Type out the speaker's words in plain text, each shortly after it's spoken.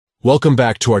Welcome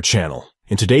back to our channel.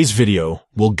 In today's video,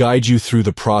 we'll guide you through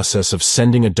the process of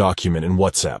sending a document in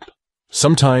WhatsApp.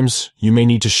 Sometimes, you may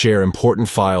need to share important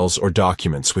files or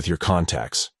documents with your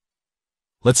contacts.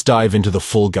 Let's dive into the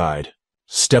full guide.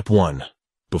 Step 1.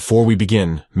 Before we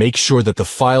begin, make sure that the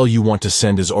file you want to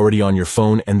send is already on your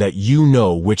phone and that you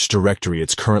know which directory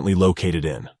it's currently located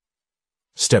in.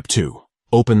 Step 2.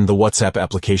 Open the WhatsApp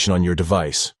application on your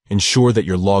device. Ensure that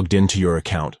you're logged into your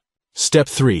account. Step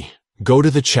 3. Go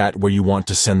to the chat where you want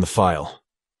to send the file.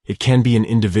 It can be an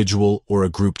individual or a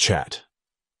group chat.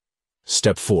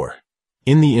 Step 4.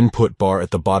 In the input bar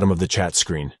at the bottom of the chat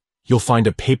screen, you'll find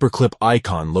a paperclip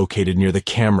icon located near the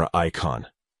camera icon.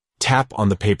 Tap on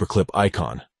the paperclip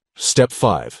icon. Step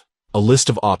 5. A list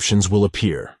of options will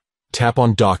appear. Tap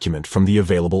on Document from the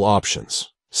available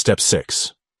options. Step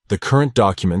 6. The current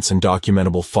documents and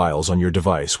documentable files on your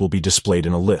device will be displayed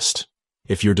in a list.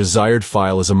 If your desired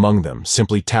file is among them,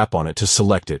 simply tap on it to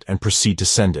select it and proceed to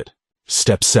send it.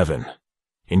 Step 7.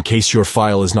 In case your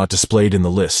file is not displayed in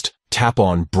the list, tap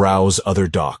on Browse Other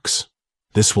Docs.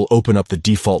 This will open up the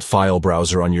default file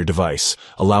browser on your device,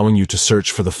 allowing you to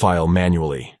search for the file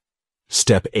manually.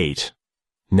 Step 8.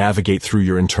 Navigate through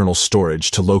your internal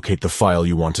storage to locate the file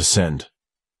you want to send.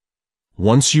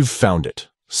 Once you've found it,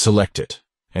 select it,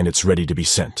 and it's ready to be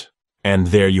sent. And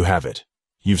there you have it.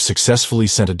 You've successfully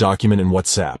sent a document in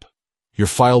WhatsApp. Your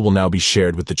file will now be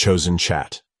shared with the chosen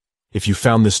chat. If you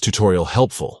found this tutorial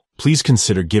helpful, please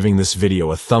consider giving this video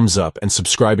a thumbs up and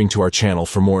subscribing to our channel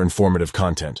for more informative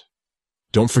content.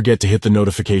 Don't forget to hit the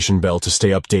notification bell to stay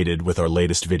updated with our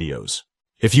latest videos.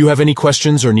 If you have any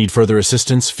questions or need further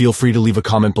assistance, feel free to leave a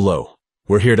comment below.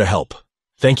 We're here to help.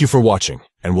 Thank you for watching,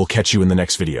 and we'll catch you in the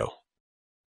next video.